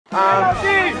Wait, guys.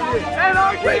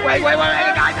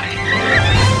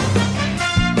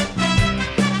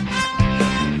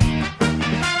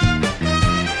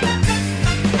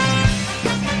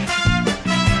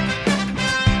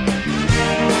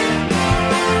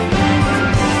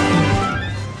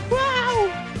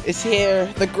 It's here,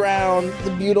 the ground,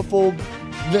 the beautiful,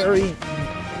 very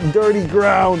dirty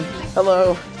ground.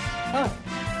 Hello. Huh.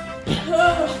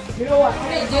 What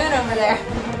are you doing over there?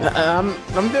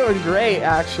 I'm doing great,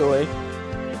 actually.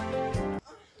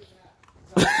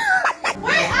 Wait,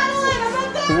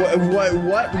 Adeline,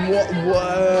 What?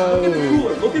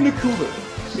 Whoa. Look in the cooler.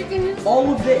 Chicken.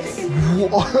 All of this.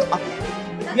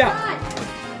 Yeah.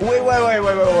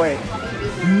 Wait.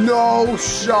 No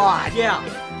shot. Yeah.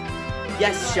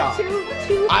 Yes, shot.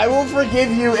 I will forgive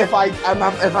you if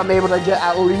I'm able to get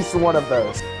at least one of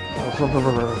those.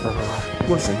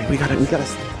 Listen, we gotta.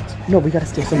 No, we gotta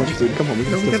steal so much food. Come on, we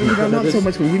gotta steal so much. Not so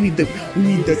much food. We need the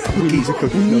cookies.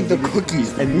 We need the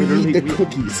cookies, and we need the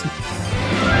cookies.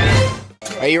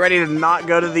 Are you ready to not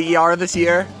go to the ER this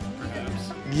year?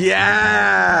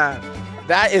 Yeah.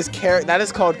 That is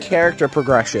called character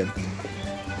progression.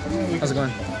 How's it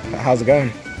going? How's it going?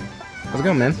 How's it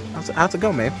going, man? How's it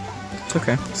going, man? It's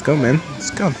okay. Let's go, man. Let's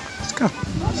go. Let's go.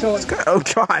 Oh,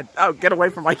 God. Oh, get away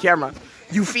from my camera.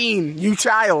 You fiend. You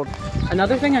child.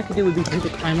 Another thing I could do would be take a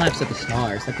time lapse of the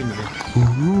stars. That could be good.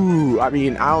 Ooh. I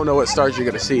mean, I don't know what stars you're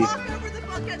going to see.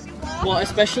 Well,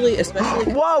 especially.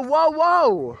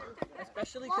 Whoa.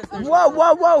 Especially because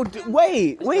Whoa.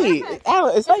 Wait.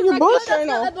 Alan, is that your book? It's not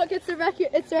my book. It's the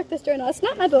Rectus Journal. It's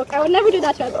not my book. I would never do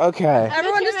that to my book. Okay.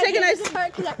 Everyone just take a nice...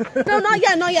 No, not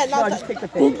yet. no, just take the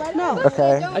thing. No.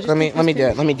 Okay. Let me do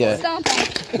it. Stomp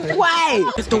it. Why?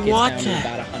 It's the water.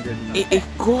 It's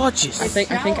gorgeous. I think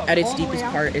at its deepest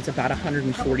part, it's about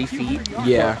 140 feet.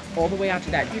 Yeah. All the way out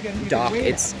to that dock,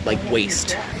 it's like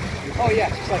waist. Oh yeah,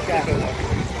 just like that.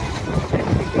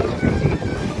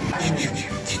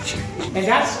 And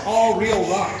that's all real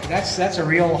rock. That's a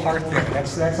real heart there.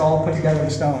 That's all put together in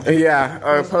stone. Yeah,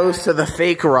 opposed to the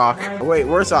fake rock. Wait,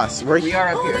 where's us? We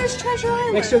are up here. There's Treasure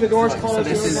Island. Next to the doors closed. So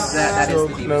this is that is the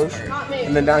deepest part. Not me.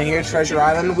 And then down here, Treasure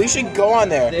Island. We should go on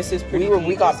there. This is pretty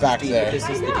we got back there. This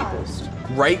is the deepest.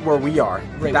 Right where we are.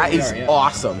 That is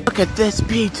awesome. Look at this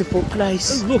beautiful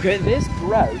place. Look at this,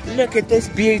 bro. Look at this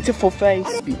beautiful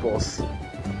face. Peoples.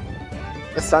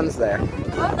 The sun's there.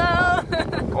 Hello.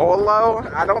 Olo?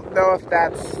 I don't know if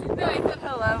that's... No, I said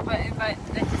hello, but that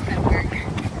just didn't work.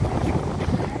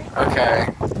 Okay.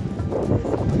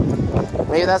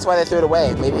 Maybe that's why they threw it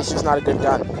away. Maybe it's just not a good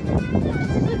gun.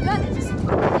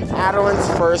 Adeline's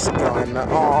first gun.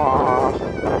 Aww.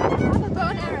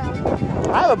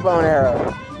 I have a bow and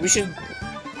arrow. We should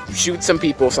shoot some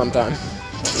people sometime.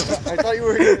 I thought you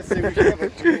were going to say we should have a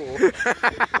tool.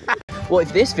 Well,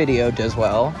 if this video does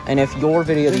well, and if your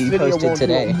video that you posted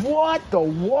today... What the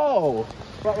whoa?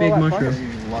 Big mushroom.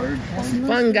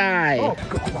 Fun guy. Oh,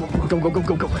 go. Go.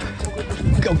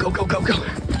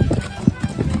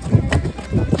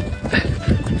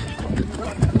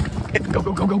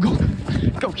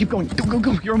 Go, keep going.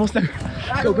 Go. You're almost there.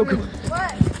 Go.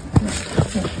 What?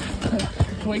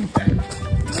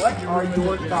 What are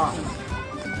your thoughts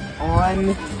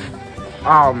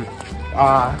on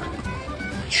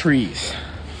trees?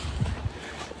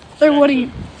 They're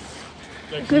woody.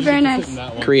 They're very nice.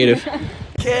 Creative.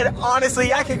 Kid,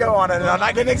 honestly, I could go on and on.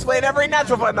 I can explain every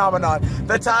natural phenomenon.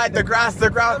 The tide, the grass, the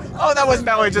ground. Oh, that was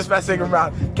Melly just messing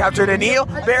around. Captured an eel,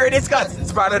 buried its guts.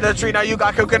 Sprouted a tree, now you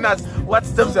got coconuts.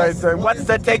 What's the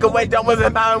takeaway? Done with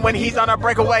him out when he's on a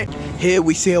breakaway. Here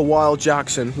we see a wild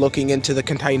Jackson looking into the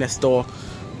container store.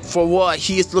 For what?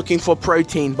 He is looking for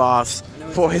protein bars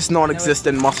for his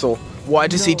non-existent muscle. Why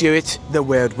does he do it? The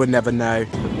world would never know.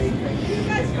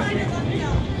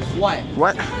 What?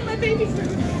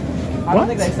 I don't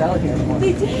think they sell it here anymore.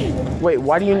 They did. Wait,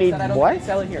 why do you need I don't what? think they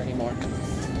sell it here anymore.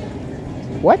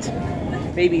 What?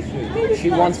 Baby food. She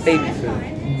wants baby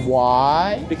food.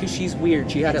 Why? Because she's weird.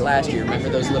 She had it last year. Remember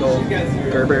those little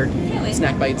Gerber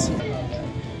snack bites?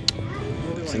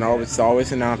 It's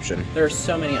always an option. There are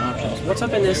so many options. What's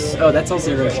up in this? Oh, that's all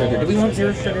zero sugar. Do we want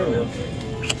zero sugar? No.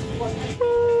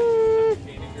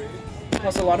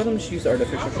 Plus, a lot of them just use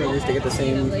artificial sugars to get the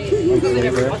same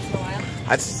flavor.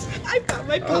 I've got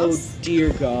my Oh puffs. dear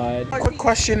God. Quick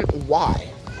question, why?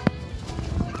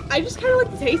 I just kind of like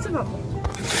the taste of them.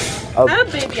 Oh. I'm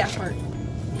a baby at heart.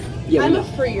 Yeah, I'm we a know.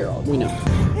 3-year-old. We know.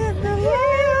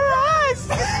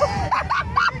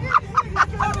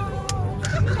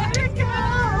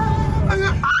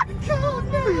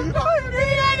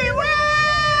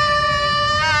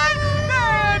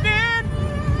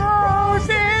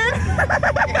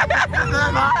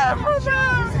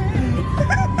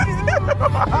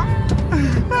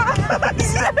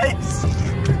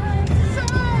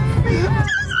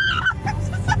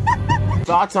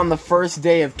 Thoughts on the first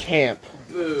day of camp?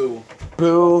 Boo.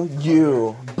 Boo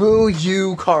you. Boo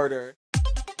you, Carter.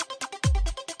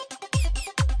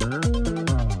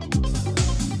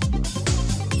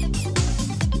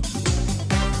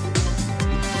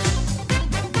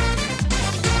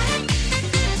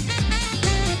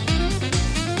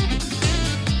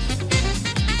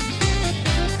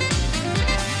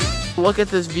 Look at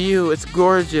this view, it's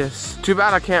gorgeous. Too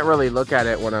bad I can't really look at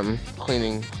it when I'm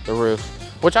cleaning the roof,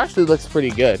 which actually looks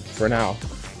pretty good for now.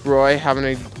 Roy having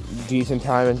a decent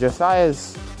time, and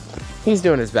Josiah's, he's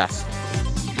doing his best.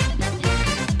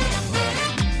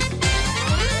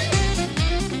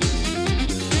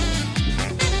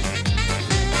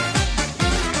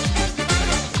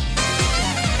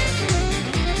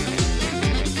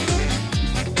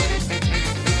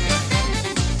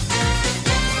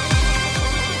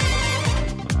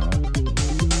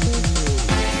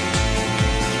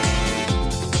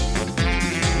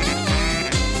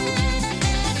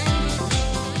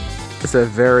 It's a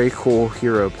very cool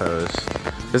hero pose.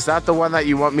 Is that the one that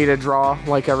you want me to draw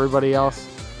like everybody else?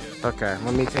 Okay,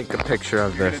 let me take a picture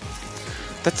of this.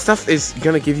 That stuff is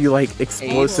gonna give you like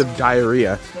explosive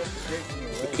diarrhea.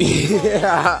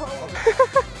 Yeah.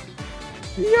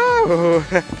 Yo.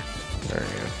 There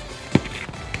you go.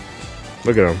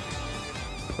 Look at him.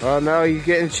 Oh no, he's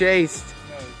getting chased.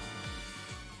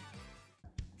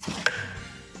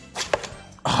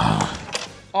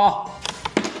 Oh.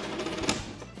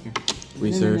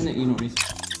 Research. You know, research.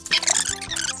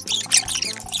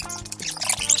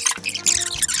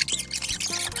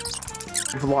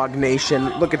 Vlog Nation,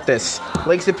 look at this.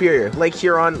 Lake Superior, Lake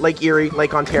Huron, Lake Erie,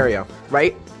 Lake Ontario,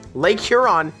 right? Lake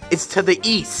Huron is to the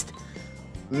east.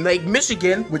 Lake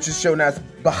Michigan, which is shown as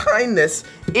behind this,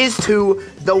 is to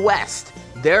the west.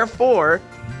 Therefore,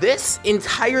 this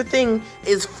entire thing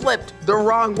is flipped the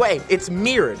wrong way. It's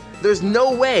mirrored. There's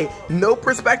no way, no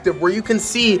perspective where you can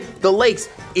see the lakes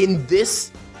in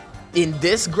this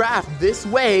graph this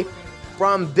way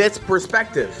from this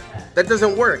perspective. That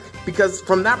doesn't work, because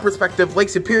from that perspective, Lake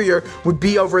Superior would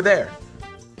be over there.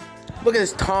 Look at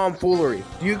this tomfoolery.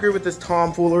 Do you agree with this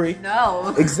tomfoolery?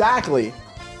 No. Exactly.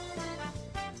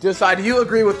 Josiah, do you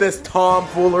agree with this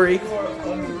tomfoolery? You are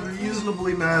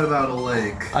unreasonably mad about a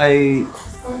lake.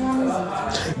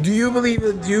 Do you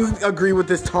agree with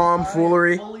this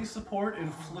tomfoolery? Fully support in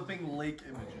flipping lake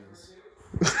images.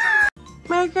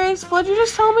 Mary Grace, what'd you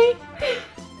just tell me?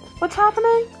 What's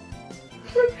happening?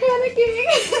 We're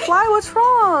panicking. Why? What's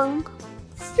wrong?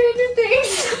 Stranger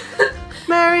Things.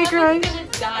 Mary Grace.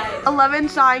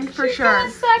 11's dying for She's sure.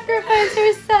 gonna sacrifice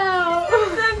herself.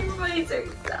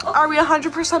 Are we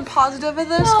 100% positive of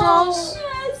this, girls?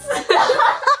 Yes.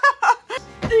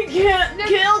 They can't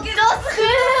kill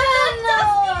Dustin.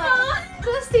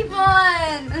 Dusty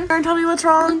Bun. Karen, tell me what's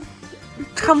wrong.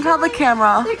 Come tell the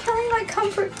camera. They're killing my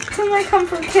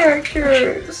comfort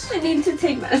characters. I need to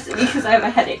take medicine because I have a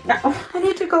headache now. I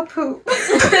need to go poop.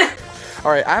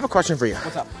 All right, I have a question for you.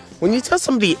 What's up? When you tell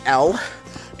somebody L,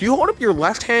 do you hold up your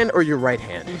left hand or your right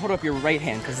hand? You hold up your right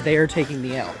hand because they're taking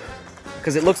the L.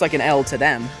 Because it looks like an L to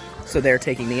them, so they're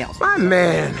taking the L. My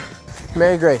man.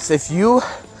 Mary Grace, if you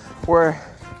were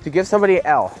to give somebody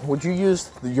L, would you use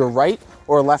your right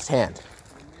or left hand?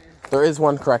 There is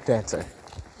one correct answer.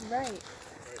 Right.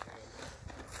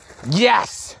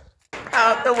 Yes!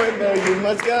 Out the window you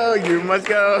must go, you must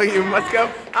go, you must go.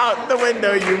 Out the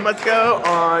window you must go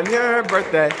on your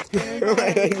birthday.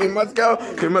 You must go,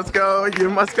 you must go, you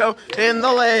must go. In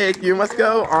the lake you must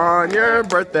go on your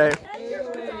birthday.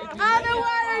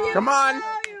 Come on!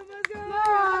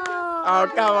 Oh,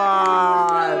 come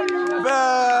on! Boo!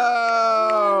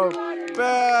 Boo!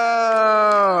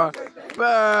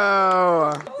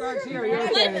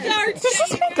 Does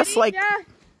this make us like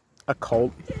a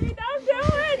cult?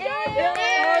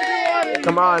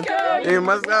 Come on. You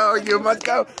must go, you must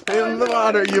go. In the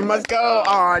water, you must go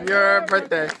on your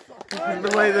birthday. In the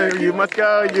laser, you must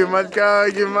go, you must go,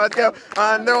 you must go.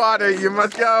 Underwater, you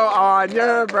must go on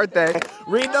your birthday.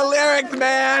 Read the lyrics,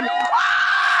 man!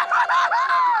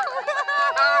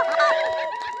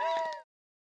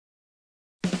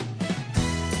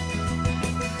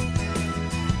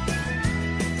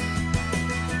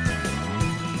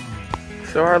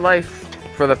 So our life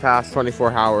for the past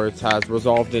 24 hours has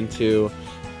resolved into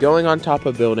going on top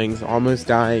of buildings, almost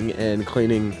dying, and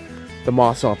cleaning the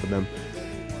moss off of them.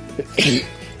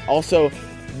 Also,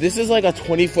 this is like a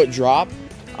 20-foot drop.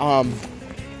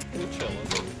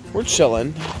 We're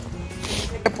chilling.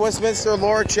 Westminster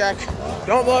lore check.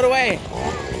 Don't blow it away.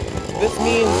 This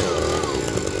means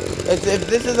If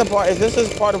this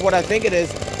is part of what I think it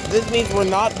is, this means we're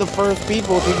not the first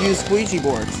people to use squeegee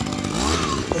boards.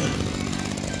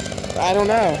 I don't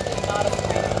know.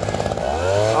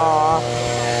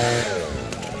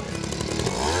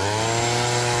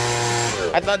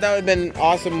 I thought that would have been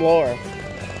awesome lore.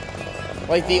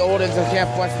 Like the oldest of Camp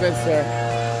Westminster.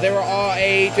 They were all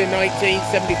aged in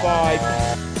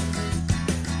 1975.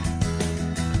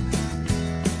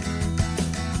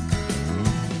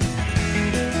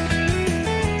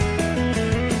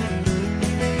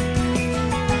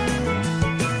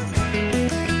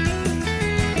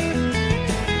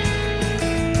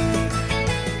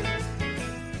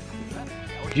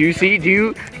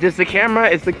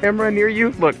 Is the camera near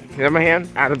you? Look, have my hand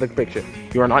out of the picture.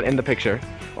 You are not in the picture.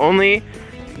 Only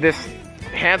this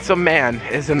handsome man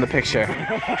is in the picture.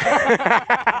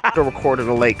 I recorded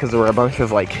a lake because there were a bunch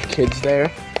of like kids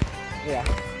there. Yeah.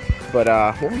 But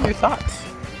what were your thoughts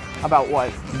About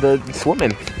what? the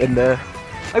swimming in the?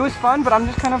 It was fun, but I'm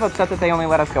just kind of upset that they only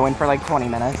let us go in for like 20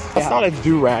 minutes. That's not a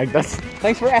do-rag. That's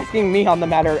Thanks for asking me on the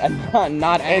matter and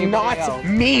not and not else.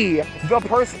 me, the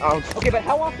person. Oh. Okay, but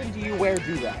how often do you wear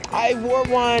do-rags? I wore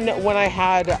one when I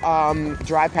had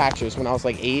dry patches when I was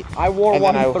like 8. I wore And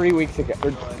one then 3 weeks ago,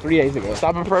 or 3 days ago.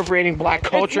 Stop appropriating black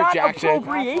culture, it's not Jackson.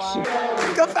 appropriation.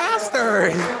 Go faster!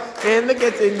 In the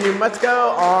kitchen, you must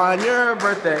go on your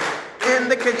birthday. In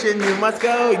the kitchen, you must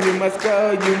go, you must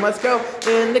go, you must go.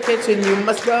 In the kitchen, you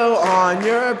must go on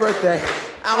your birthday.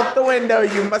 Out the window,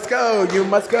 you must go, you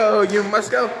must go, you must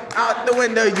go. Out the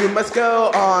window, you must go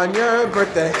on your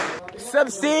birthday.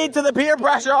 Succeed to the peer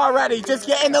pressure already. Just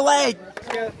get in the lake.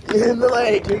 In the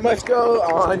lake, you must go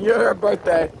on your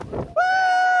birthday. Woo!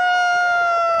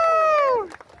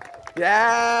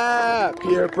 Yeah!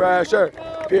 Peer pressure,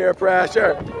 peer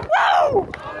pressure. Woo!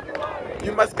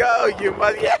 You must go, you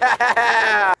must,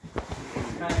 yeah!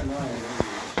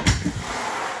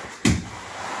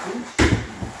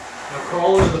 Now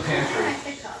crawl into the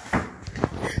pantry.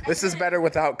 This is better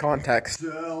without context.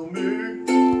 Tell me,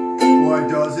 why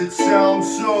does it sound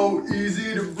so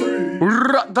easy to breathe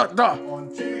Ra-da-da. on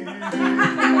TV?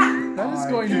 That is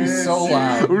going to be so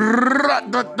loud.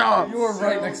 Ra-da-da. You are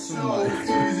right next to the So mic.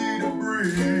 easy to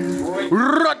breathe.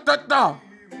 Ra-da-da.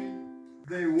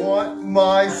 They want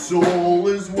my soul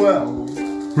as well.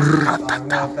 I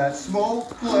want that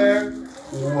smoke flare.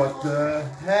 What the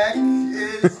heck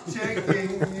is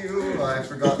taking you? I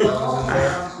forgot that was in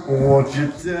there. Won't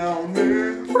you tell me?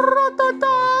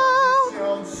 Ra-da-da. It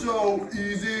sounds so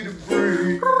easy to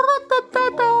breathe.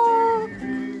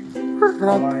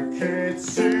 I can't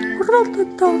see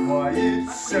why it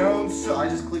sounds so. I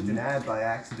just clicked an ad by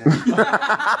accident.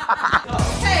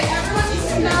 Hey, everyone just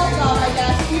smell them, I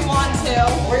guess, if you want to.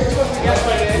 Or you're supposed to guess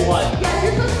what it is. What? Yeah,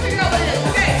 you're supposed to figure out what it is.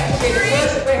 Okay,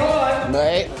 Wait, hold on.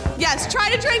 Right? Yes, try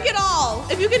to drink it all.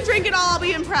 If you can drink it all, I'll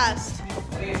be impressed.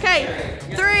 Okay,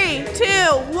 3, 2,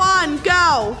 1,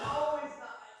 go.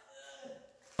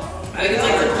 I think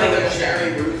it's like a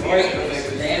cherry root beer.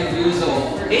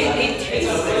 Bamboozle. It tastes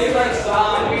like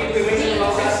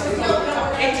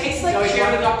it tastes like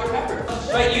cherry Dr. Pepper.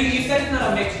 But you said it's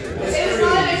not a mixture. It is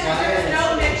not a mixture. There's no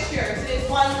mixtures. It is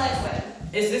one liquid.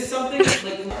 Is this something like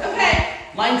Okay,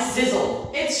 lime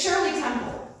sizzle? it's Shirley Temple.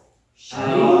 Just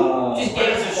give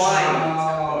us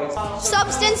wine.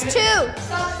 Substance 2.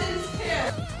 Substance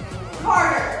 2.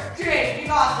 Carter, drink. You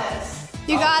got this.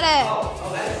 You got it.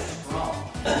 Oh, that is strong.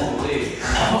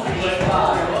 Holy.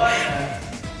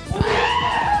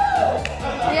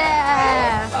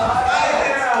 Yeah.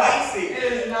 Spicy.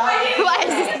 Why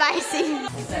is it spicy?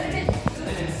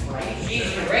 She's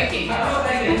drinking.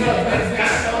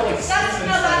 That's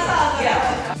all.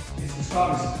 Yeah. It's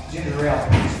probably ginger ale.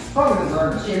 It's probably the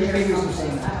burn.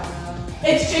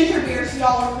 It's ginger beer, so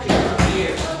y'all are pretty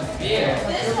good. Beer.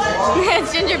 This one,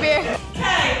 It's ginger beer. okay.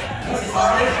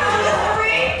 Only count to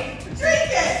 3. Drink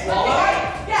it. Okay.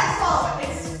 Yeah, swallow it.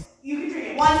 You can drink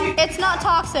it. 1, 2, 3. It's not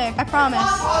toxic, I promise.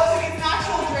 Not toxic, it's an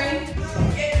actual drink.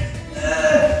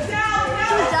 Down.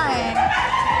 Who's dying?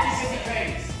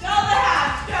 Down the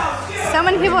half. Go. So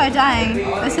many people are dying.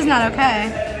 This is not okay.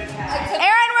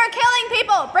 Aaron, we're killing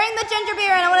people. Bring the ginger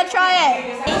beer and I want to try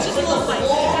it. It's just a little spicy.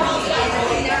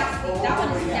 That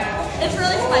one's nasty. It's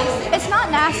really spicy. It's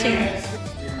not nasty.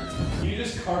 You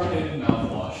just carbonated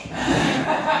mouthwash.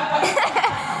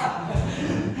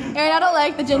 Aaron, I don't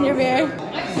like the ginger beer.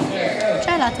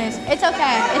 Try lattes. It's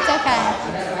okay. It's okay.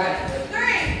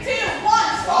 3, 2,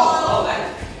 1. Swallow.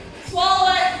 Swallow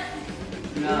it.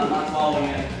 No, I'm not swallowing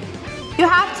it. You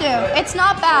have to. It's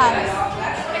not bad.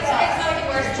 It's not the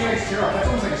worst. Cherry syrup. That's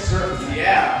almost like a syrup.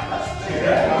 Yeah.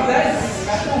 That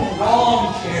is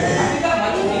wrong cherry. I think that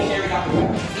might be cherry Dr.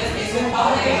 Pepper. It's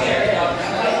probably cherry.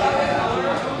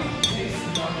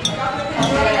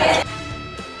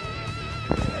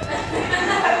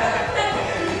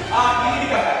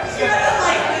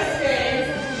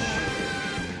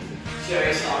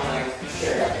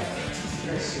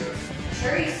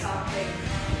 Cherry something.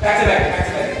 Back to back.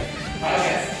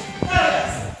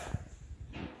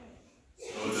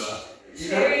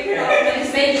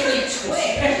 It's making me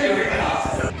twitch.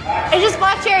 It's just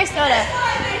black cherry soda.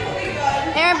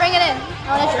 Aaron, bring it in. I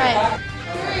want to try it. I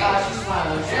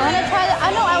want to try the.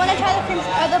 I want to try the cream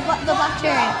or the black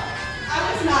cherry. That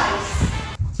was nice.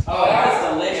 Oh, that was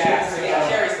delicious. Yeah,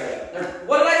 cherry soda.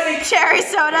 What did I say? Cherry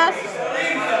soda. What do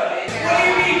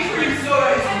you mean cream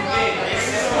soda is big?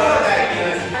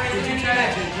 Did you try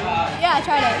that ginger? Yeah, I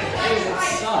tried it.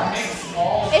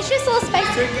 It's just a little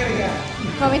spicy.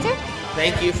 Want me to?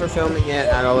 Thank you for filming it,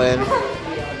 Adeline.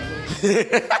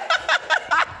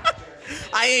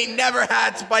 I ain't never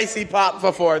had spicy pop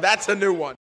before. That's a new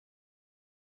one.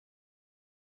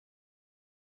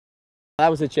 That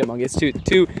was a chipmunk. It's too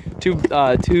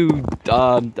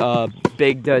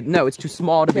big to, no, it's too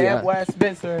small to be Camp a...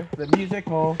 Westminster, the music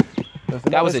hall.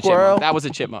 That was a chipmunk. That was a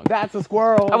chipmunk. That's a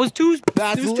squirrel. That was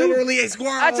That's literally a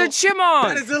squirrel. That's a chipmunk.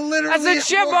 That is literally That's a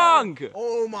chipmunk. Squirrel.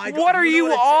 Oh my god. What are you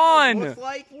on?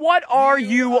 Like? What are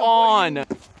you on?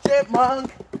 Chipmunk.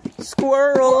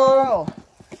 Squirrel.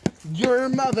 Your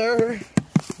mother.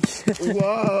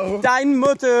 Whoa. Dein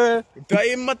Mutter.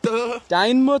 Dein Mutter.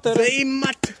 Dein Mutter. Dein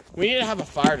Mutter. We need to have a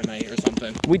fire tonight or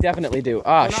something. We definitely do.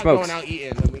 Ah, We're not smokes. going out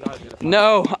eating. And we gotta get a fire.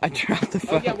 No, I dropped the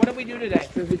phone. Oh yeah, what did we do today?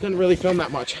 Because we couldn't really film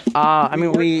that much. I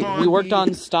mean, we worked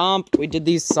on Stomp. We did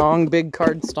these big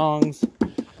card songs.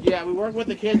 Yeah, we worked with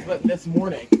the kids, but this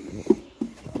morning.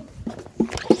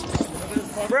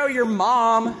 Bro, your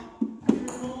mom.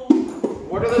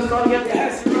 What are those called again?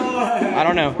 Yes, I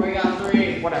don't know. We got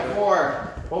 3, whatever, 4.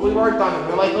 What we worked on,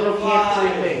 they're like little camp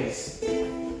tree things.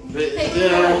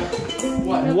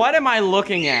 What am I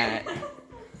looking at?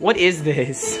 What is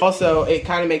this? Also, it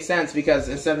kind of makes sense because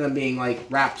instead of them being like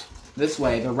wrapped this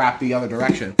way, they're wrapped the other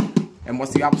direction. And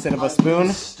what's the opposite of a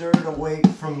spoon? Stirred awake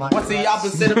from my. What's the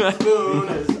opposite of a spoon?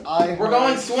 Because We're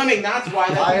going swimming, that's why.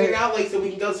 That's getting out late so we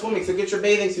can go swimming. So get your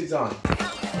bathing suits on.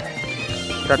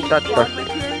 That's the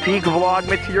peak vlog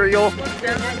material.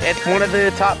 It's one of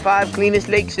the top 5 cleanest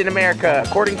lakes in America,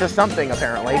 according to something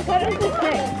apparently.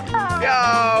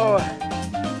 Yo!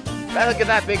 Look at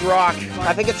that big rock.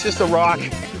 I think it's just a rock.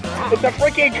 It's a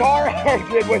freaking car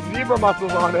engine with zebra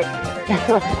muscles on it.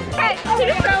 Hey, can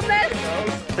you film this?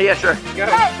 Yeah, sure. Go.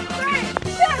 3,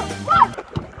 2, 1.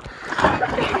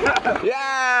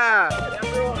 Yeah!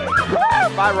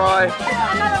 Bye, Roy.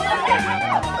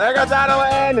 There goes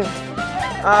Adeline.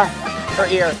 Her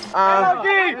ear.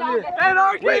 Anarchy!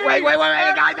 Wait,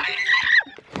 guys.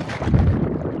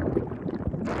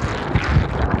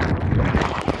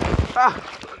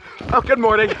 Oh, good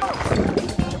morning. You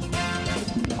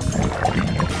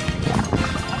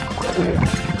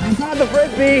caught the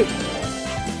frisbee.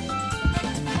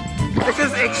 This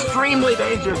is extremely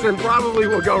dangerous and probably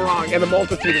will go wrong in a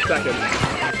multitude of seconds.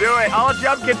 Do it. I'll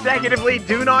jump consecutively.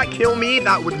 Do not kill me.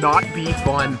 That would not be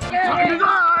fun.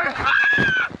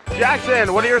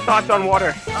 Jackson, what are your thoughts on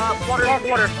water?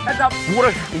 Water. Heads up.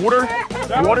 Water.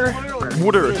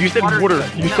 You said water.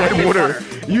 You said water.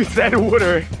 You said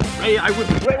water. Hey, I would.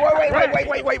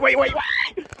 Wait.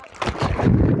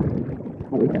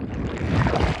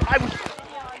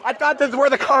 I thought this is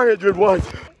where the car engine was.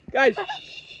 Guys.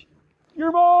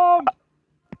 Your mom.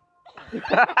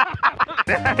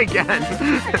 Again.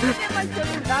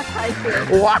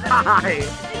 Why?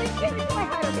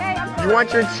 You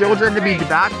want your children to be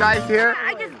baptized here?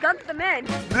 I just dumped them in.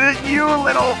 You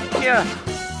little, yeah.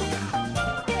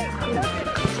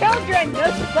 Children,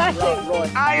 no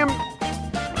splashing. I am.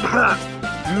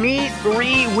 Me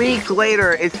 3 weeks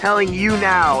later is telling you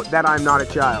now that I'm not a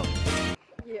child.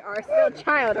 You are still a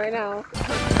child right now.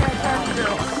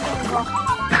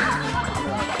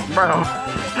 Bro.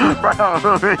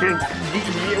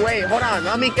 Wait, hold on.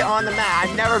 Let me get on the mat.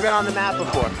 I've never been on the mat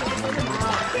before.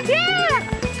 Yeah!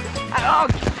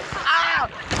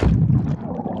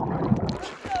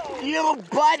 You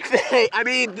butt thing. I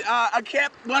mean, a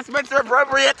Camp Westminster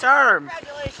appropriate term.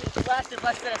 Congratulations, you lasted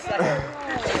less than a second.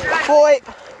 Boy,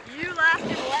 You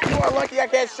lasted less. you are lucky I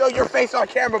can't show your face on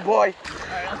camera, boy.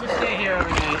 Alright, I'll just stay here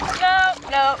overnight.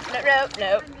 No.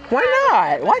 Why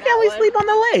not? Why can't we sleep on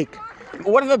the lake?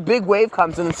 What if a big wave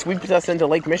comes and sweeps us into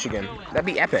Lake Michigan? That'd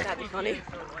be epic. That'd be funny.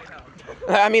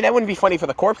 I mean, that wouldn't be funny for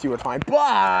the corpse you would find,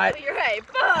 but... You're right,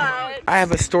 but... I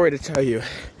have a story to tell you.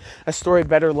 A story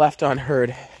better left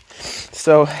unheard.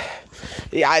 So,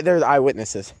 yeah, there's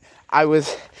eyewitnesses. I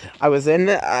was in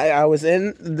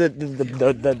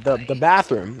the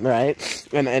bathroom, right?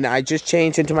 And I just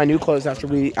changed into my new clothes after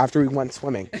we went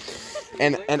swimming.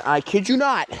 And I kid you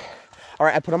not. All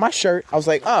right, I put on my shirt. I was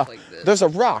like, oh, there's a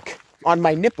rock on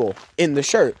my nipple in the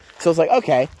shirt. So I was like,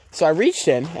 okay. So I reached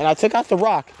in and I took out the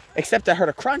rock, except I heard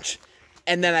a crunch,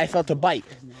 and then I felt a bite.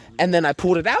 And then I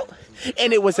pulled it out,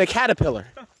 and it was a caterpillar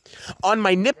on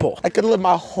my nipple. I could live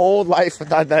my whole life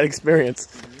without that experience.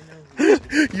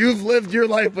 You've lived your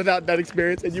life without that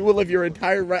experience, and you will live your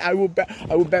entire life. I will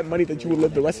bet money that you will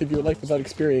live the rest of your life without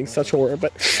experiencing such horror.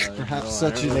 But Perhaps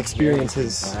such an experience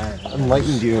has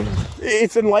enlightened you.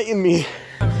 it's enlightened me.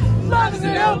 Love's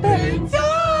an open door.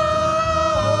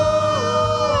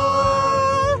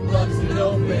 Love's an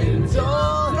open door.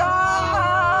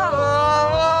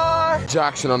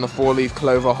 Jackson on the 4-leaf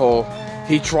clover hole.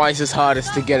 He tries his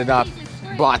hardest to get it up,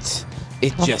 but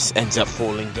it just ends up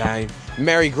falling down.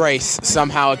 Mary Grace,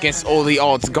 somehow against all the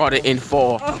odds, got it in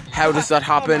 4. How does that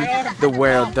happen? The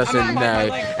world doesn't know.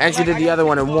 And she did the other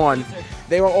one in 1.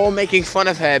 They were all making fun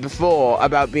of her before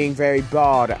about being very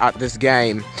bad at this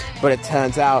game, but it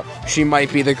turns out she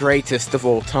might be the greatest of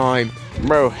all time.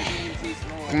 Bro,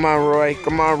 come on, Roy.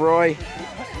 Come on, Roy.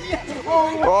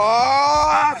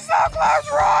 Oh, I'm so close,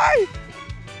 Roy.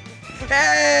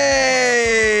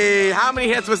 Hey, how many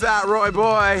hits was that, Roy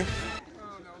boy?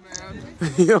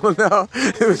 You don't know.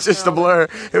 It was just a blur.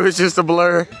 It was just a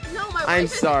blur. No, my I'm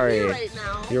wife sorry. Is here right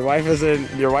now. Your wife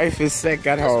isn't. Your wife is sick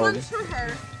at home. This one's for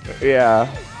her.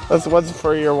 Yeah. That's what's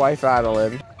for your wife,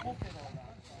 Adeline.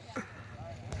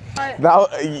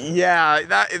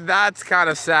 That's kind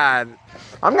of sad.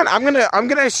 I'm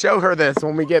gonna show her this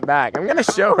when we get back. I'm gonna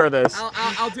show her this.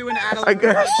 I'll do an Adeline. I'm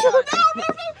gonna show. No,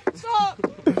 stop.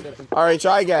 All right,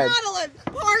 try again. Madeline,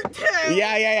 part 2.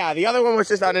 Yeah. The other one was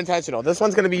just unintentional. This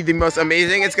one's gonna be the most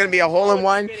amazing. It's gonna be a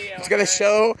hole-in-one. It's gonna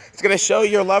show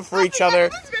your love for each other.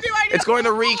 It's going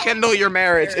to rekindle your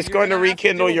marriage. It's going to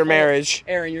rekindle your marriage.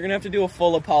 Aaron, you're gonna have to do a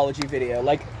full apology video,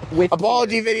 like with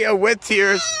apology video with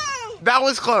tears. That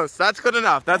was close. That's good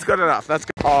enough. That's good enough. That's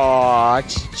good. Aw,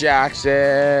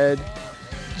 Jackson.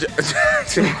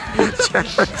 Jackson.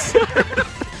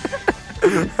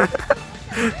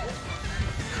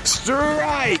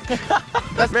 Strike!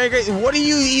 That's very great. What are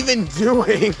you even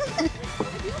doing?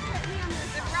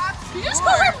 You just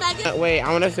call her Megan. Wait,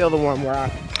 I want to feel the warm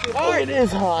rock. Oh, it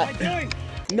is hot.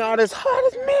 Not as hot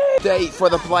as me. Date for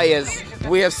the players.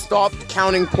 We have stopped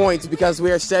counting points because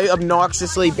we are so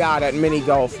obnoxiously bad at mini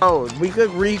golf. Oh, we could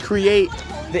recreate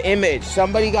the image.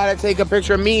 Somebody got to take a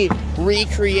picture of me,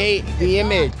 recreate the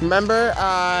image. Remember,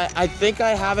 I think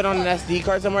I have it on an SD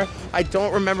card somewhere. I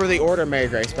don't remember the order, Mary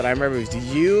Grace, but I remember it was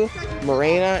you,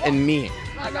 Morena, and me.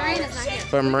 But Miranda's not here.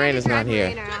 But Miranda's not here.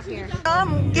 Miranda out here.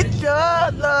 Come get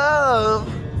your love.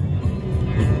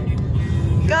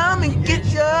 Come and get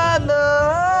your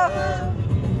love.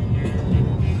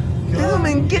 Come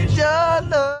and get your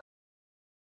love.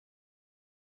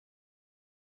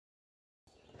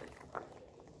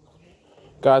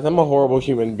 Guys, I'm a horrible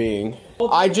human being.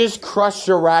 I just crushed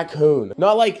a raccoon.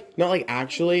 Not like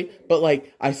actually, but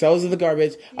like I saw it was in the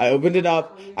garbage. I opened it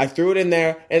up, I threw it in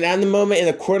there, and at the moment, in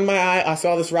the corner of my eye, I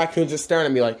saw this raccoon just staring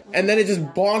at me like, and then it just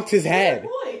bonked his head.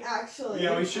 Good point, actually.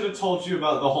 Yeah, we should have told you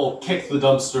about the whole kick the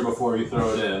dumpster before you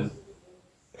throw it in.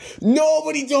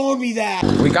 Nobody told me that.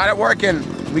 We got it working.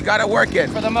 We got it working.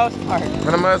 for the most part.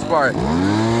 For the most part.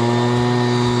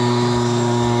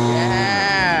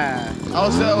 Yeah.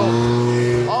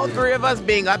 Also, all 3 of us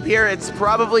being up here, it's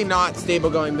probably not stable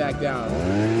going back down.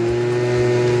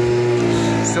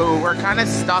 So we're kind of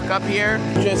stuck up here.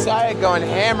 Josiah going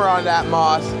hammer on that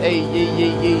moss. Hey,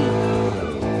 yee.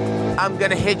 I'm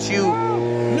gonna hit you.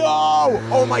 No!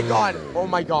 Oh my god. Oh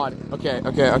my god. Okay.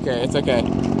 It's okay.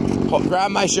 Grab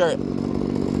my shirt.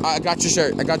 I got your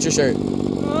shirt.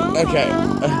 Okay.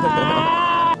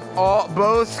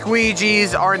 Both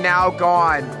squeegees are now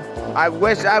gone. I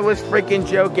wish I was freaking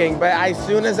joking, but as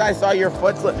soon as I saw your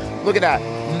foot slip, look at that.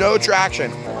 No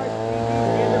traction.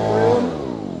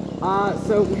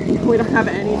 So we don't have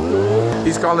any tools.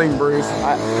 He's calling Bruce.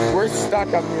 We're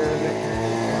stuck up here.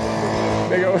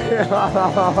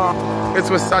 This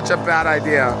was such a bad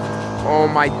idea. Oh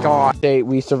my god.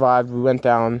 We survived. We went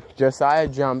down. Josiah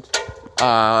jumped.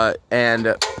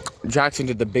 And Jackson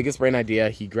did the biggest brain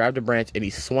idea. He grabbed a branch and he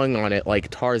swung on it like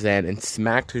Tarzan and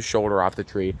smacked his shoulder off the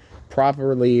tree,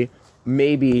 properly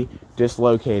maybe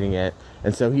dislocating it.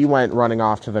 And so he went running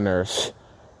off to the nurse.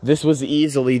 This was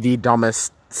easily the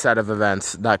dumbest set of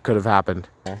events that could have happened.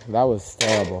 That was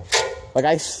terrible. Like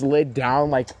I slid down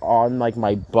like on like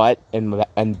my butt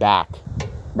and back.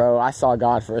 Bro, I saw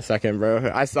God for a second, bro.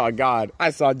 I saw God. I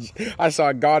saw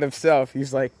God himself.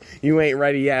 He's like, you ain't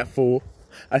ready yet, fool.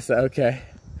 I said, okay.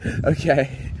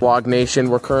 Vlog Nation,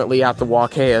 we're currently at the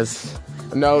Waukeyas.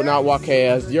 No, not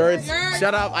Waukeyas.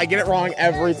 Shut up. I get it wrong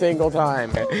every single time.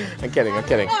 I'm kidding. I'm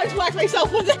kidding. I just whacked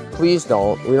myself with it. Please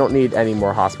don't. We don't need any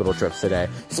more hospital trips today.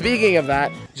 Speaking of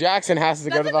that, Jackson has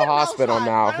to go to the hospital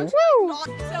now. Woo!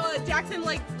 So Jackson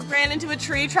like ran into a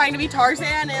tree trying to be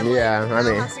Tarzan and Yeah, I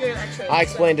mean, has to go to X-rays. I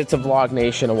explained it to Vlog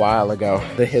Nation a while ago.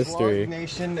 The history. Vlog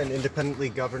Nation, an independently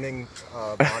governing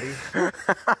body.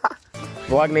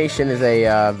 Vlog Nation is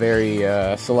a very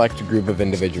select group of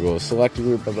individuals. Select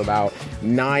group of about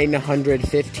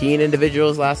 915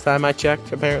 individuals last time I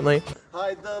checked, apparently.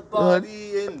 Hide the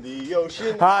body in the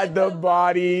ocean. Hide the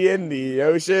body in the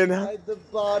ocean. Hide the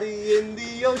body in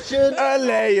the ocean.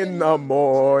 Early in the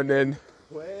morning.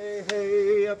 Way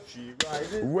hey up she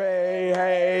rises. Way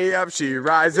hey up she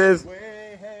rises.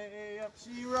 Way hey up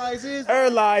she rises.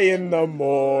 Early in the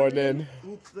morning.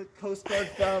 Oops, the Coast Guard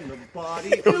found the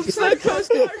body. Oops, the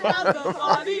Coast Guard found the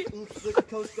body. Oops, the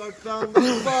Coast Guard found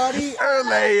the body.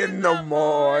 Early in the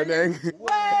morning.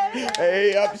 Way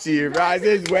hey up she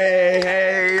rises. Way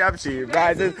hey up she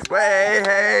rises. Way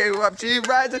hey up she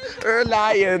rises.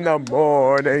 Early in the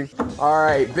morning. All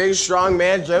right, big strong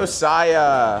man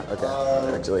Josiah.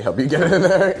 Okay, actually help you get in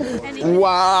there.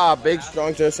 Wow, big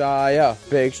strong Josiah.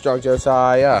 Big strong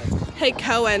Josiah. Hey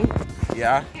Cohen,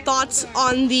 Yeah. thoughts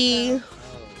on the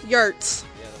yurts?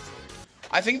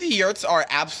 I think the yurts are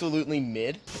absolutely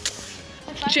mid.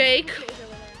 Jake,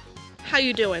 how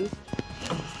you doing?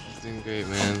 Doing great,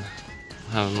 man.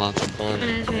 Having lots of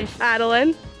fun.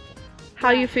 Adeline,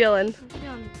 how you feeling?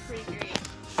 Feeling pretty great.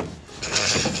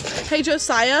 Hey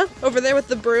Josiah, over there with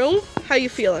the broom, how you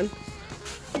feeling?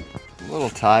 A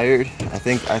little tired. I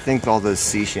think all those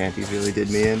sea shanties really did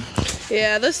me in.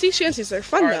 Yeah, those sea shanties are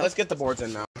fun All right, though. let's get the boards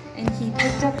in now. And he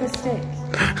picked up a stick.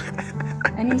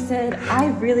 And he said, I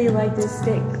really like this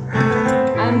stick.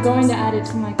 I'm going to add it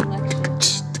to my collection. And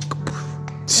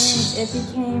it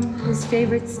became his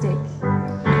favorite stick.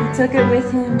 He took it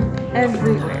with him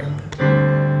everywhere.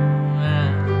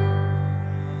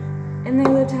 And they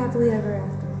lived happily ever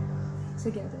after,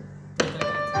 together.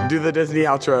 Do the Disney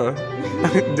outro.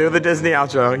 Do the Disney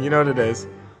outro. You know what it is.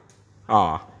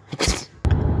 Aw.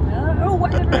 Oh,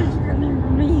 whatever is gonna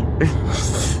be.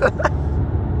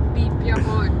 Beep your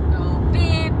horn, go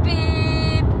beep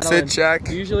beep. Sit check.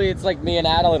 Usually it's like me and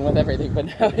Adeline with everything, but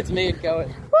now it's me and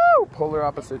Cohen. Woo! Polar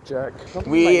opposite check.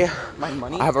 We My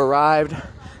money. have arrived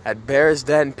at Bear's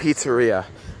Den Pizzeria.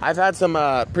 I've had some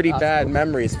pretty bad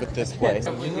memories with this place.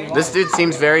 This dude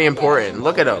seems very important.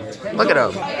 Look at him. Look at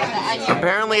him.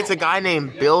 Apparently it's a guy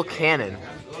named Bill Cannon.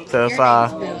 So if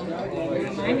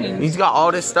he's got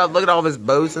all this stuff, look at all of his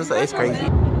bows and stuff. It's crazy.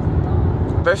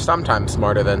 They're sometimes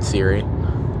smarter than Siri.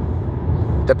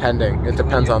 Depending. It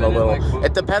depends on the little.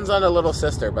 It depends on the little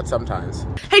sister, but sometimes.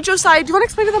 Hey Josiah, do you want to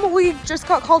explain to them what we just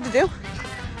got called to do?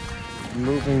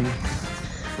 Moving.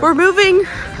 We're moving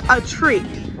a tree.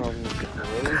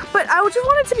 But I just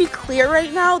wanted to be clear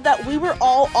right now that we were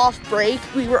all off break.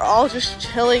 We were all just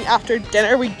chilling after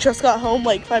dinner. We just got home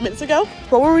like 5 minutes ago.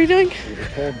 What were we doing? We were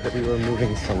told that we were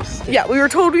moving some sticks. Yeah, we were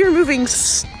told we were moving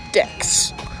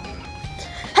sticks.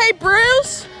 Hey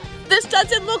Bruce, this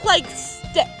doesn't look like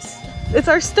sticks. It's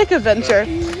our stick adventure.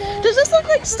 Does this look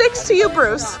like sticks to you,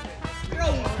 Bruce? Bro,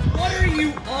 what are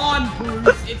you on,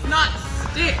 Bruce? It's not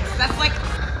sticks. That's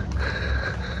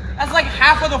like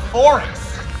half of the forest.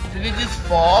 Did it just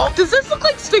fall? Does this look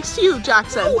like sticks to you,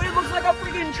 Jackson? Oh, it looks like a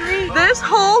freaking tree. This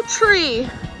whole tree.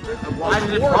 Why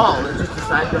did it fall? It just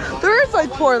decided to fall. There is like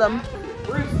 4 of them.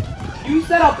 Bruce, you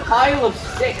said a pile of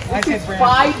sticks. I This said is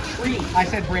branches. 5 trees. I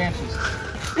said branches.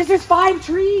 This is 5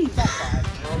 trees.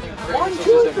 1,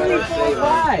 2, 3, 4,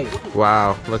 5.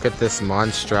 Wow, look at this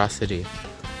monstrosity.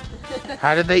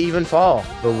 How did they even fall?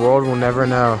 The world will never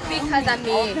know. Because I'm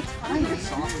me.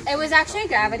 It was actually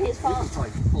gravity's fault.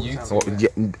 Well,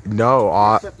 no,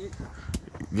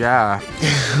 yeah.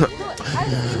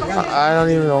 I don't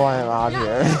even know why I'm out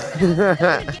here.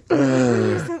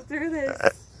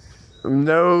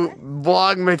 No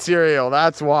vlog material,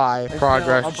 that's why.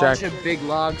 Progress A check. bunch of big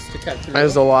logs to cut through.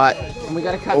 There's a lot. And we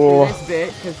gotta cut Oh. through this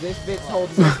bit, because this bit's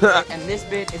holding this bit, and this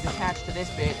bit is attached to this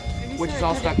bit, which is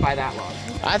all stuck by that log.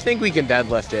 I think we can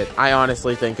deadlift it. I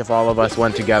honestly think if all of us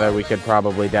went together, we could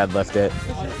probably deadlift it.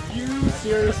 You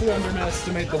seriously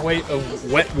underestimate the weight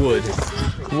of wet wood.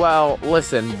 Well,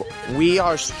 listen, we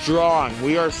are strong.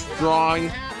 We are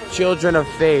strong children of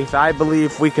faith. I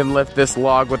believe we can lift this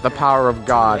log with the power of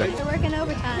God. We're working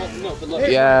overtime.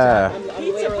 Yeah.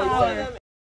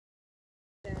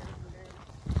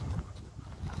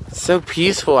 It's so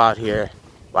peaceful out here.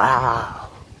 Wow.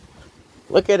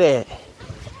 Look at it.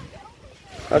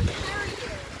 Okay.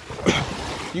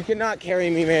 You cannot carry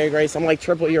me, Mary Grace. I'm like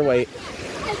triple your weight.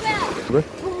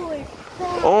 Holy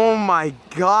crap. Oh my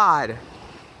god.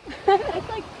 It's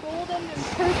like golden and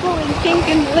purple and pink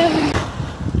and blue.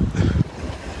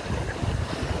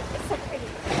 It's so pretty.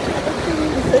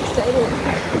 I'm so excited.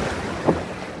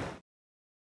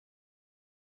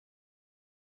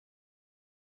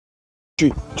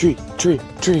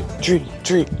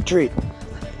 Treat.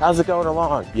 How's it going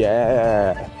along?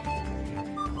 Yeah.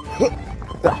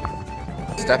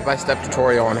 Step-by-step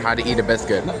tutorial on how to eat a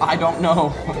biscuit. I don't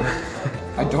know.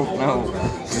 I don't know.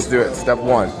 Just do it. Step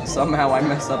 1. Somehow I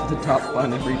mess up the top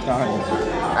bun every time.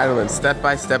 Adeline,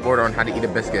 step-by-step order on how to eat a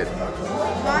biscuit.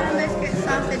 Bottom biscuit,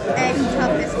 sausage, egg,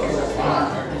 top biscuit.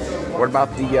 What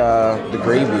about the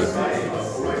gravy? I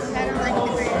don't like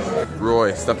the gravy.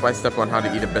 Roy, step-by-step on how to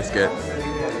eat a biscuit.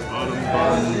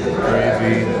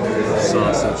 Gravy,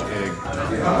 sausage, egg.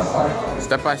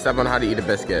 Step-by-step on how to eat a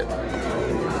biscuit.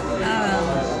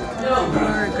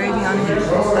 More gravy on it. Go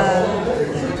for it.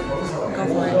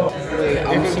 Wait,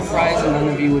 I'm surprised none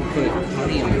of you would put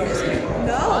honey on the biscuit.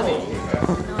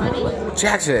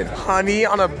 Jackson, honey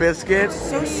on a biscuit?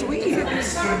 So sweet. It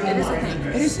is a thing.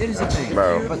 It is a thing.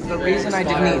 Bro. But the reason I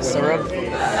didn't eat syrup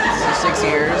for 6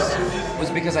 years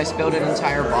was because I spilled an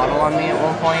entire bottle on me at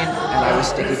one point, and I was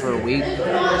sticky for a week.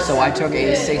 So I took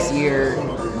a 6-year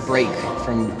break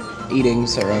from eating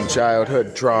syrup.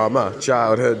 Childhood trauma.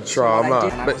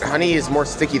 But honey is more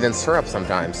sticky than syrup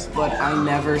sometimes. But I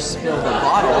never spilled the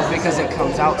bottle because it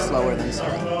comes out slower than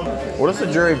syrup. What does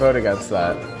the jury vote against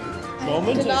that?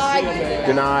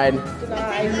 Denied.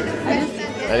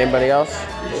 Anybody else?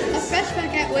 A fresh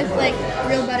baguette with like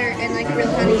real butter and like real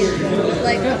honey.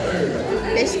 Like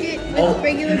biscuit with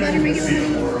regular butter, regular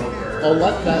honey. I'll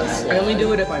let that. I only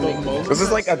do it if I make most. This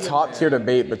is like a top tier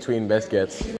debate between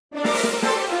biscuits.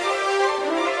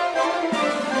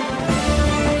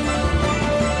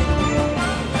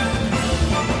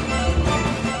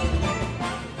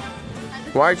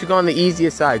 Why aren't you going the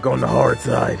easiest side? Go on the hard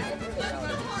side.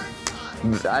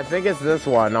 I think it's this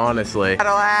one, honestly.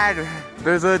 Adeline,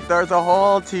 there's a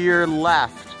hole to your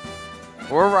left.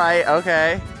 We're right,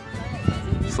 okay.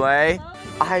 Slay.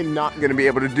 I'm not gonna be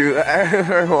able to do the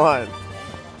other one.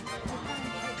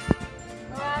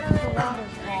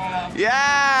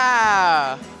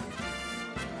 Yeah!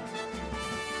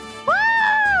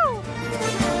 Woo!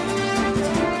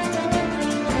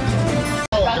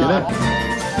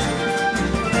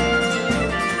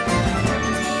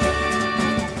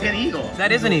 An eagle.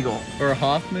 That is an eagle. Or a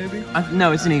hawk, maybe?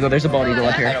 No, it's an eagle. There's a bald eagle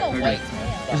up here.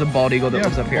 There's a bald eagle that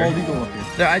lives up here. Bald eagle up here.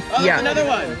 There, yeah. Another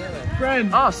one.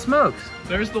 Friend. Oh, smokes.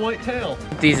 There's the white tail.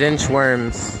 These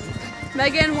inchworms.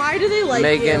 Megan, why do they like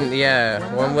Megan, you?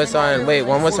 yeah. One was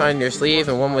on your sleeve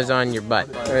and one was on your butt.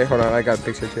 Wait, hold on, I got a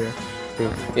picture too.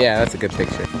 Yeah, that's a good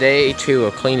picture. Day 2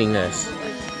 of cleaning this.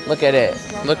 Look at it.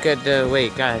 Look at the,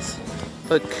 wait guys.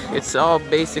 Look, it's all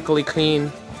basically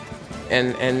clean.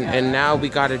 And now we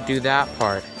gotta do that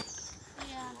part.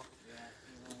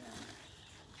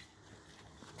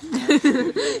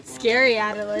 Scary,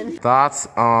 Adeline. Thoughts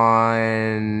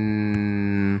on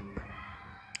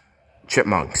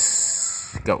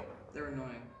chipmunks? Go. They're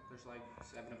annoying. There's like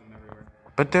 7 of them everywhere.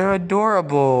 But they're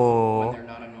adorable. When they're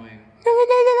not annoying. Look at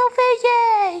their little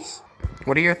faces.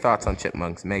 What are your thoughts on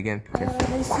chipmunks, Megan?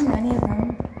 There's too many of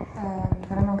them,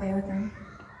 but I'm okay with them.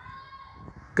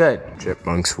 Good.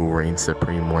 Chipmunks will reign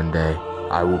supreme one day.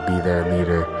 I will be their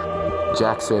leader.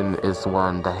 Jackson is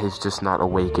one that has just not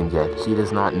awakened yet. He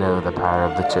does not know the power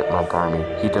of the chipmunk army.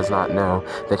 He does not know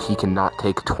that he cannot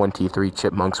take 23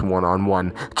 chipmunks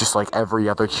one-on-one, just like every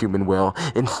other human will.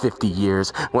 In 50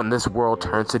 years, when this world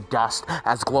turns to dust,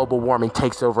 as global warming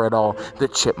takes over it all, the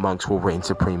chipmunks will reign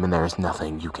supreme and there is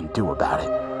nothing you can do about it.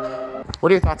 What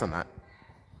are your thoughts on that?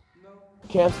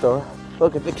 Camp store.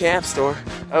 Look at the camp store.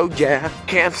 Oh yeah,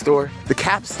 camp store. The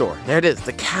cap store. There it is,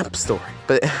 the cap store.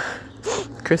 But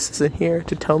Chris isn't here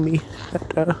to tell me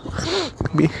that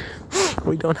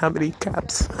we don't have any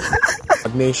caps.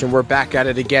 Nation, we're back at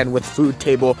it again with Food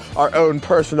Table, our own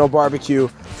personal barbecue.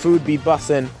 Food be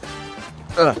bussin'.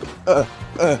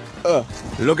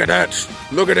 Look at that.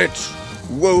 Look at it.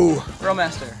 Whoa.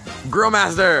 Grillmaster.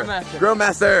 Grillmaster.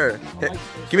 Grillmaster.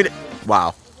 Give me the.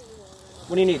 Wow.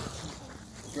 What do you need?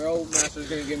 Grillmaster's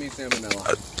gonna give me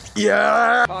salmonella.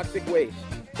 Yeah. Toxic waste.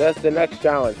 That's the next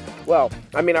challenge. Well,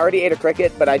 I mean, I already ate a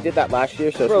cricket, but I did that last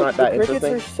year, so it's not that interesting.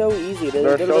 Crickets are so easy.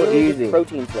 They're so easy.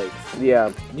 Protein flakes.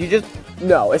 Yeah.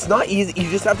 No, it's not easy. You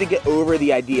just have to get over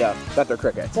the idea that they're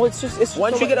crickets. Well, it's just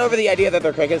Once you get over the idea that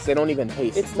they're crickets, they don't even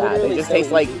taste bad. They just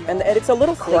taste like and it's a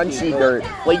little crunchy dirt.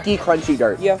 Flaky, crunchy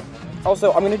dirt. Yeah.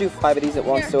 Also, I'm gonna do 5 of these at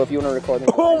once, so if you want to record them.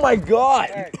 Oh my god!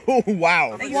 Right. Oh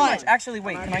wow. Thank you so much. Actually,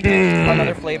 wait, can I get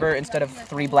another flavor instead of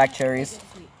 3 black cherries?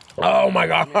 Oh my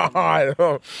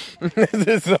god. This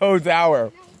is so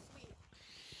sour.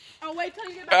 Oh, wait till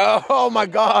you get back. Oh my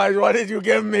god, what did you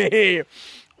give me?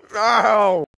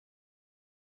 Oh.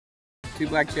 2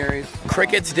 black cherries.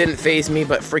 Crickets didn't phase me,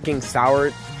 but freaking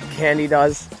sour candy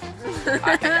does.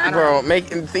 Bro,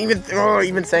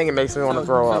 even saying it makes me want to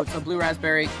throw up. So blue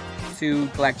raspberry, 2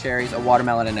 black cherries, a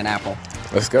watermelon, and an apple.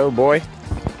 Let's go, boy.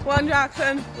 1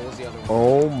 Jackson. What was the other one?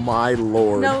 Oh my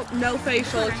lord. No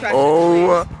facial expression.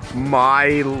 Oh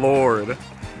my lord.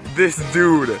 This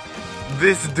dude.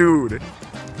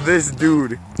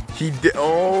 He did.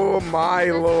 Oh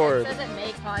my lord. Doesn't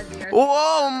make cause your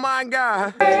Oh my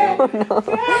god.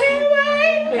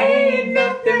 Ain't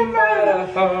nothing but a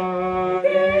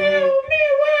heartache.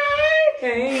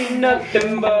 Ain't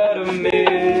nothing but a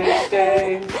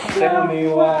mistake. Tell me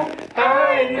why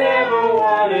I never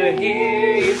wanna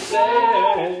hear you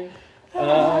say I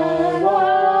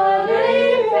want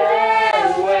it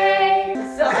that way.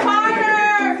 So harder!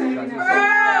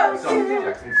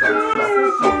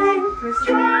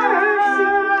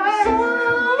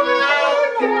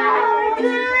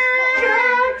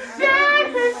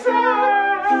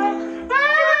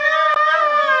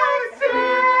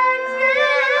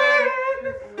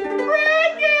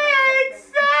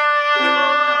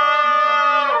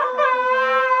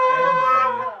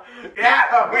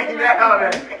 Yeah, we nailed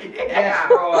it. Yeah.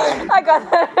 I got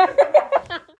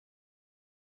that.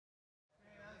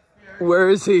 Where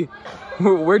is he?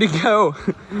 Where'd he go?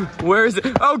 Where is it?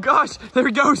 Oh gosh, there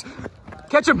he goes.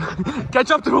 Catch him.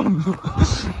 Catch up to him.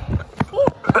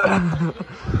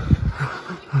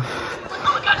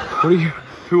 What are you?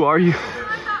 Who are you?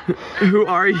 Who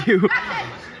are you?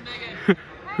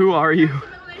 Who are you?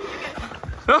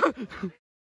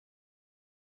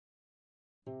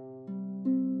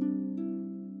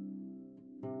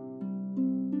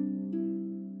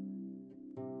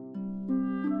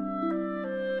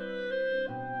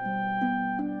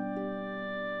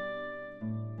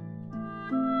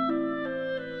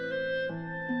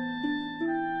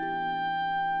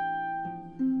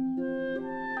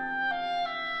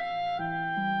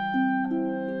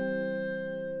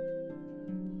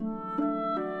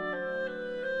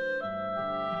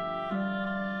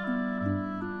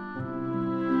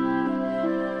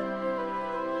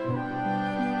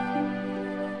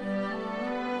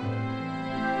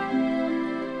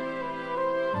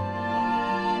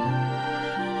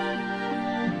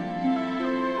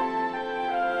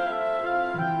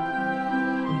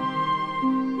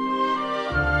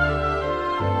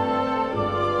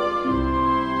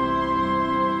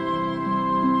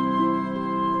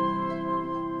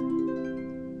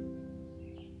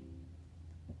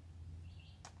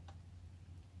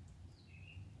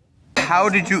 How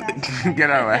did you get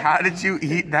over? How did you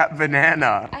eat that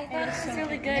banana? I thought it was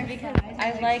really good because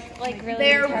I like really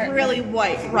They're tart. really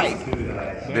white, right?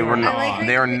 They were not.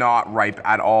 They are not ripe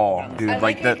at all, dude. I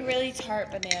Like like the really tart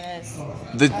bananas.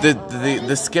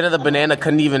 the skin of the banana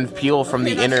couldn't even peel from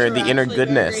the inner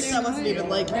goodness. That wasn't even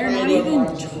like. They're not even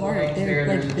tart. They're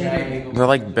like bitter. They're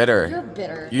like bitter. You're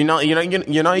bitter.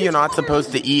 You're not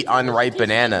supposed to eat unripe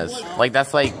bananas. Like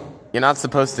that's like you're not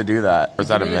supposed to do that. Or is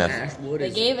that a myth? They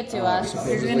gave it to us.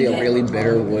 Supposedly a really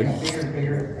bitter wood.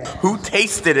 Who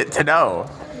tasted it to know?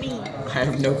 I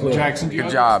have no clue. Good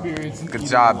job. Good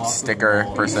job, sticker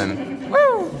person.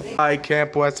 Woo! Hi,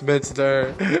 Camp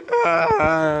Westminster.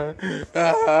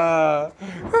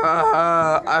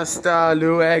 Hasta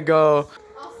luego.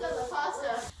 Also, the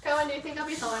pasta. Cohen, do you think I'll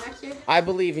be taller next year? I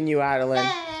believe in you, Adeline.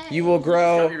 You will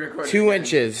grow 2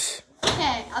 inches.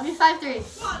 Okay, I'll be 5'3".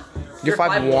 You're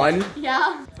 5'1"?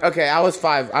 Yeah. Okay, I was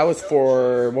 5. I was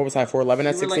 4. What was I? 4'11"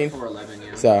 at 16. 4'11",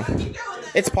 yeah. So,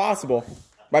 it's possible.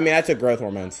 I mean, I took growth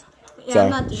hormones. Yeah, So. I'm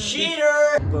not doing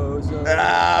Cheater!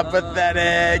 Ah,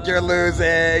 pathetic. You're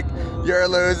losing. You're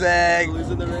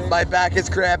losing. My back is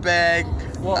cramping.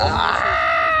 Well,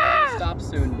 stop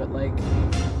soon, but like.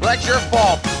 Well, that's your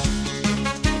fault.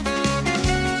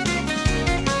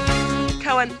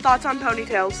 Cohen, thoughts on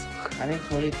ponytails? I think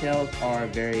ponytails are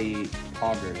very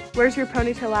poggers. Where's your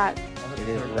ponytail at? It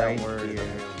is right here.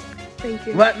 Thank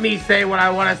you. Let me say what I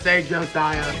want to say,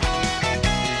 Josiah.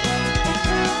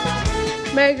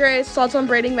 Mary Grace, thoughts on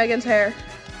braiding Megan's hair?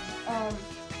 When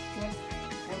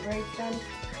my braid's done,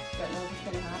 don't know what's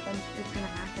gonna happen. It's gonna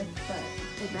happen, but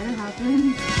it better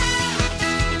happen.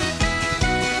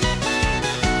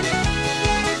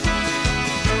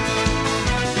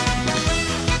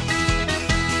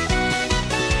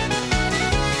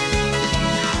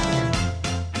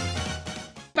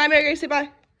 Bye, Mary Grace. Say bye.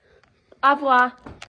 Au revoir.